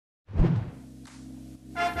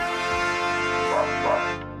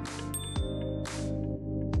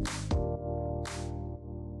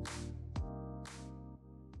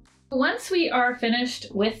Once we are finished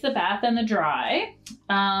with the bath and the dry,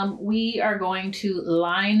 we are going to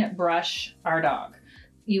line brush our dog.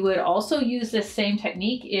 You would also use this same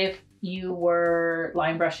technique if you were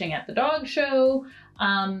line brushing at the dog show,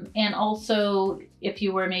 and also if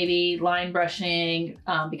you were maybe line brushing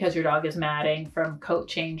because your dog is matting from coat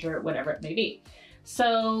change or whatever it may be.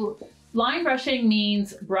 So line brushing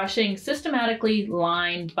means brushing systematically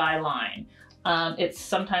line by line. It's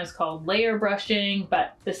sometimes called layer brushing,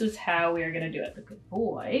 but this is how we are going to do it. The good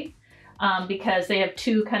boy. Because they have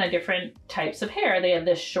two kind of different types of hair. They have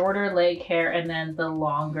this shorter leg hair and then the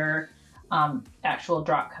longer actual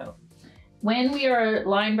drop coat. When we are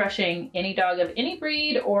line brushing any dog of any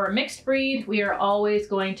breed or mixed breed, we are always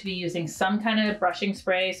going to be using some kind of brushing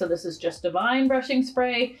spray. So this is just Divine brushing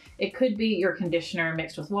spray. It could be your conditioner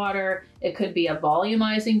mixed with water. It could be a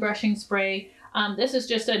volumizing brushing spray. This is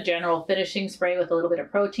just a general finishing spray with a little bit of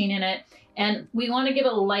protein in it. And we want to give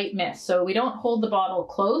it a light mist. So we don't hold the bottle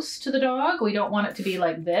close to the dog. We don't want it to be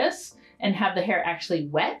like this and have the hair actually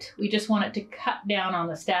wet. We just want it to cut down on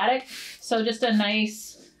the static. So just a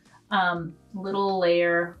nice little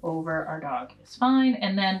layer over our dog is fine.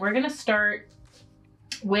 And then we're going to start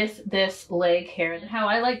with this leg hair. And how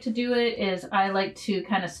I like to do it is I like to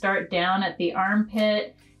kind of start down at the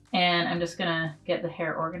armpit, and I'm just going to get the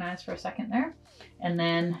hair organized for a second there. And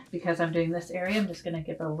then because I'm doing this area, I'm just going to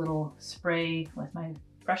give a little spray with my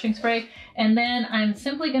brushing spray. And then I'm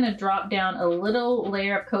simply going to drop down a little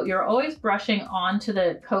layer of coat. You're always brushing onto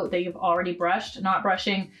the coat that you've already brushed, not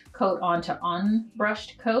brushing coat onto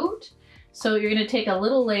unbrushed coat. So you're going to take a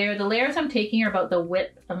little layer. The layers I'm taking are about the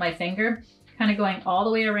width of my finger, kind of going all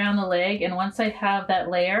the way around the leg. And once I have that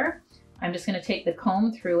layer, I'm just going to take the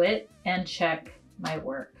comb through it and check my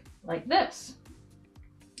work like this.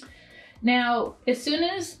 Now, as soon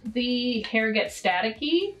as the hair gets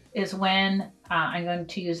staticky is when I'm going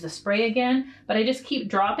to use the spray again, but I just keep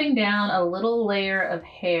dropping down a little layer of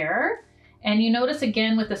hair. And you notice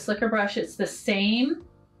again with the slicker brush, it's the same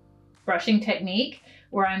brushing technique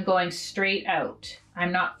where I'm going straight out.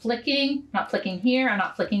 I'm not flicking here, I'm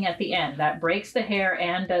not flicking at the end. That breaks the hair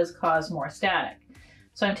and does cause more static.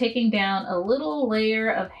 So I'm taking down a little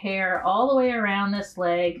layer of hair all the way around this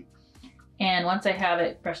leg. And once I have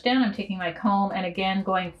it brushed down, I'm taking my comb and again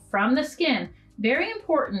going from the skin. Very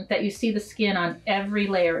important that you see the skin on every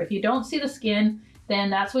layer. If you don't see the skin, then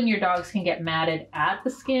that's when your dogs can get matted at the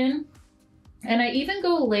skin. And I even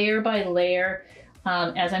go layer by layer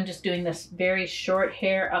as I'm just doing this very short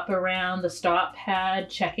hair up around the stop pad,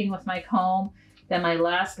 checking with my comb. Then my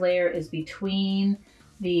last layer is between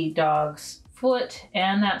the dog's foot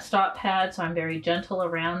and that stop pad. So I'm very gentle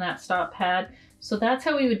around that stop pad. So that's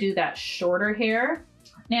how we would do that shorter hair.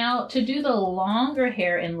 Now to do the longer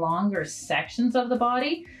hair in longer sections of the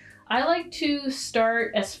body, I like to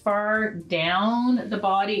start as far down the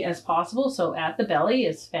body as possible. So at the belly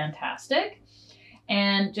is fantastic.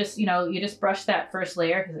 And just, you know, you just brush that first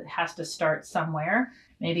layer because it has to start somewhere.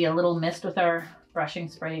 Maybe a little mist with our brushing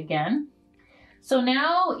spray again. So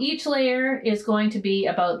now each layer is going to be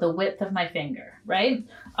about the width of my finger, right?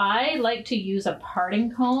 I like to use a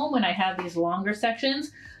parting comb when I have these longer sections.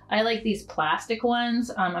 I like these plastic ones.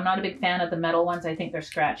 I'm not a big fan of the metal ones. I think they're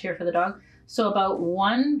scratchier for the dog. So about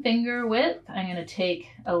 1 finger width, I'm going to take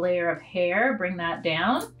a layer of hair, bring that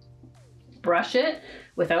down, brush it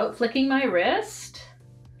without flicking my wrist,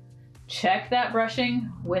 check that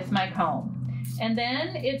brushing with my comb. And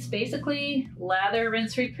then it's basically lather,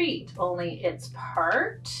 rinse, repeat, only it's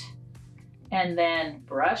part and then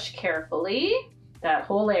brush carefully that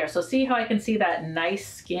whole layer. So see how I can see that nice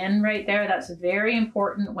skin right there? That's very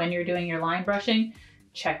important when you're doing your line brushing.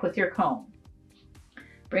 Check with your comb.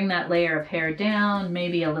 Bring that layer of hair down,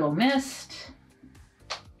 maybe a little mist.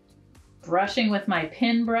 Brushing with my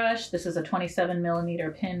pin brush. This is a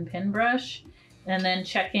 27mm pin brush. And then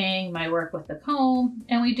checking my work with the comb.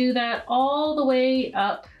 And we do that all the way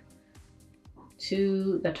up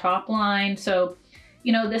to the top line. So,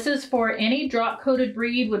 you know, this is for any drop coated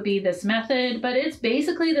breed would be this method, but it's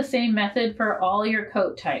basically the same method for all your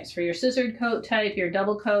coat types. For your scissored coat type, your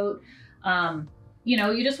double coat, you know,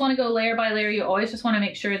 you just want to go layer by layer. You always just want to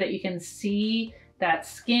make sure that you can see that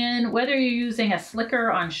skin, whether you're using a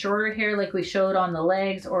slicker on shorter hair like we showed on the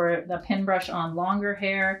legs or the pin brush on longer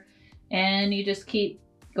hair. And you just keep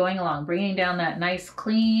going along, bringing down that nice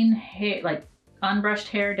clean hair, like unbrushed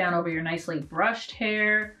hair down over your nicely brushed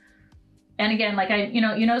hair. And again, like you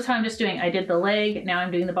notice how I'm just doing, I did the leg, now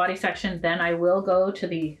I'm doing the body section, then I will go to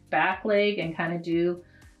the back leg and kind of do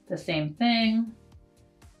the same thing.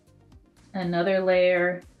 Another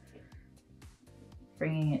layer,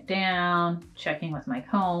 bringing it down, checking with my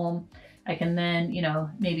comb. I can then, you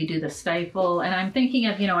know, maybe do the stifle. And I'm thinking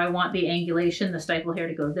of, you know, I want the angulation, the stifle hair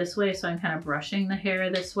to go this way. So I'm kind of brushing the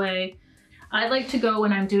hair this way. I like to go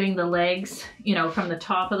when I'm doing the legs, you know, from the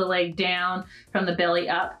top of the leg down, from the belly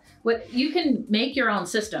up. You can make your own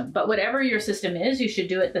system, but whatever your system is, you should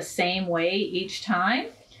do it the same way each time.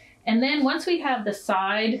 And then once we have the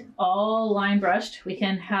side all line brushed, we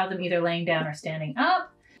can have them either laying down or standing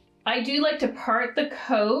up. I do like to part the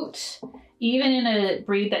coat, even in a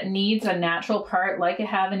breed that needs a natural part like a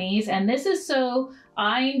Havanese. And this is so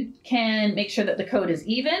I can make sure that the coat is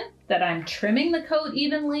even, that I'm trimming the coat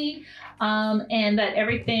evenly, and that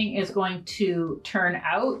everything is going to turn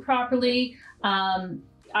out properly.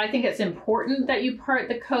 I think it's important that you part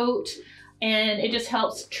the coat, and it just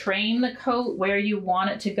helps train the coat where you want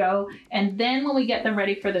it to go. And then when we get them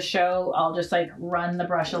ready for the show, I'll just like run the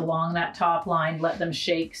brush along that top line, let them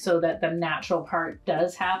shake so that the natural part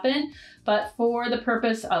does happen. But for the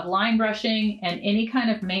purpose of line brushing and any kind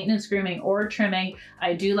of maintenance grooming or trimming,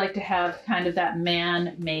 I do like to have kind of that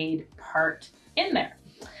man-made part in there.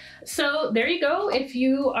 So there you go. If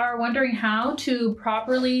you are wondering how to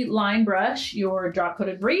properly line brush your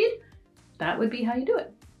drop-coated breed, that would be how you do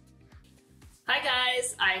it. Hi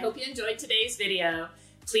guys, I hope you enjoyed today's video.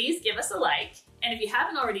 Please give us a like, and if you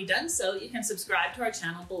haven't already done so, you can subscribe to our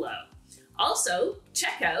channel below. Also,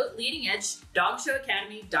 check out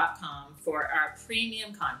leadingedgedogshow.com for our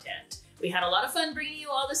premium content. We had a lot of fun bringing you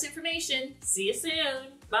all this information. See you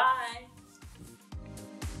soon. Bye.